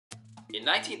In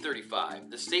 1935,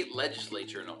 the state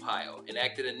legislature in Ohio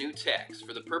enacted a new tax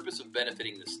for the purpose of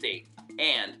benefiting the state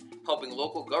and helping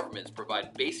local governments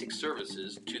provide basic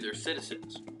services to their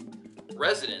citizens.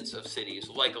 Residents of cities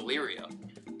like Elyria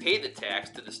pay the tax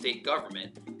to the state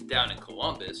government down in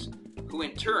Columbus, who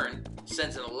in turn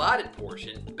sends an allotted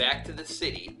portion back to the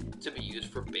city to be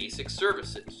used for basic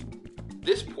services.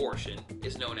 This portion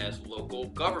is known as local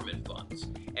government funds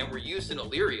and were used in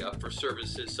Elyria for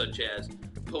services such as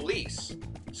police,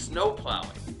 snow plowing,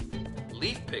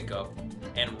 leaf pickup,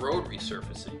 and road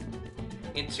resurfacing.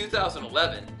 In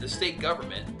 2011, the state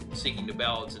government, seeking to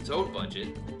balance its own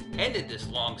budget, ended this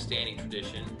long-standing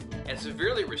tradition and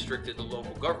severely restricted the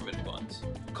local government funds,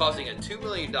 causing a $2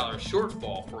 million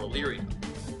shortfall for Elyria.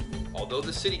 Although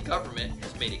the city government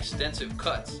has made extensive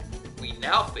cuts, we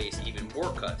now face even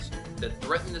more cuts that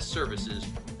threaten the services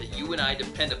that you and I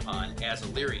depend upon as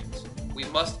Illyrians. We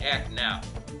must act now.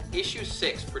 Issue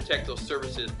 6 protect those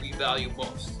services we value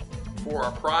most. For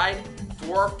our pride,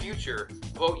 for our future,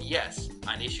 vote yes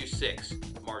on Issue 6,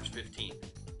 March 15th.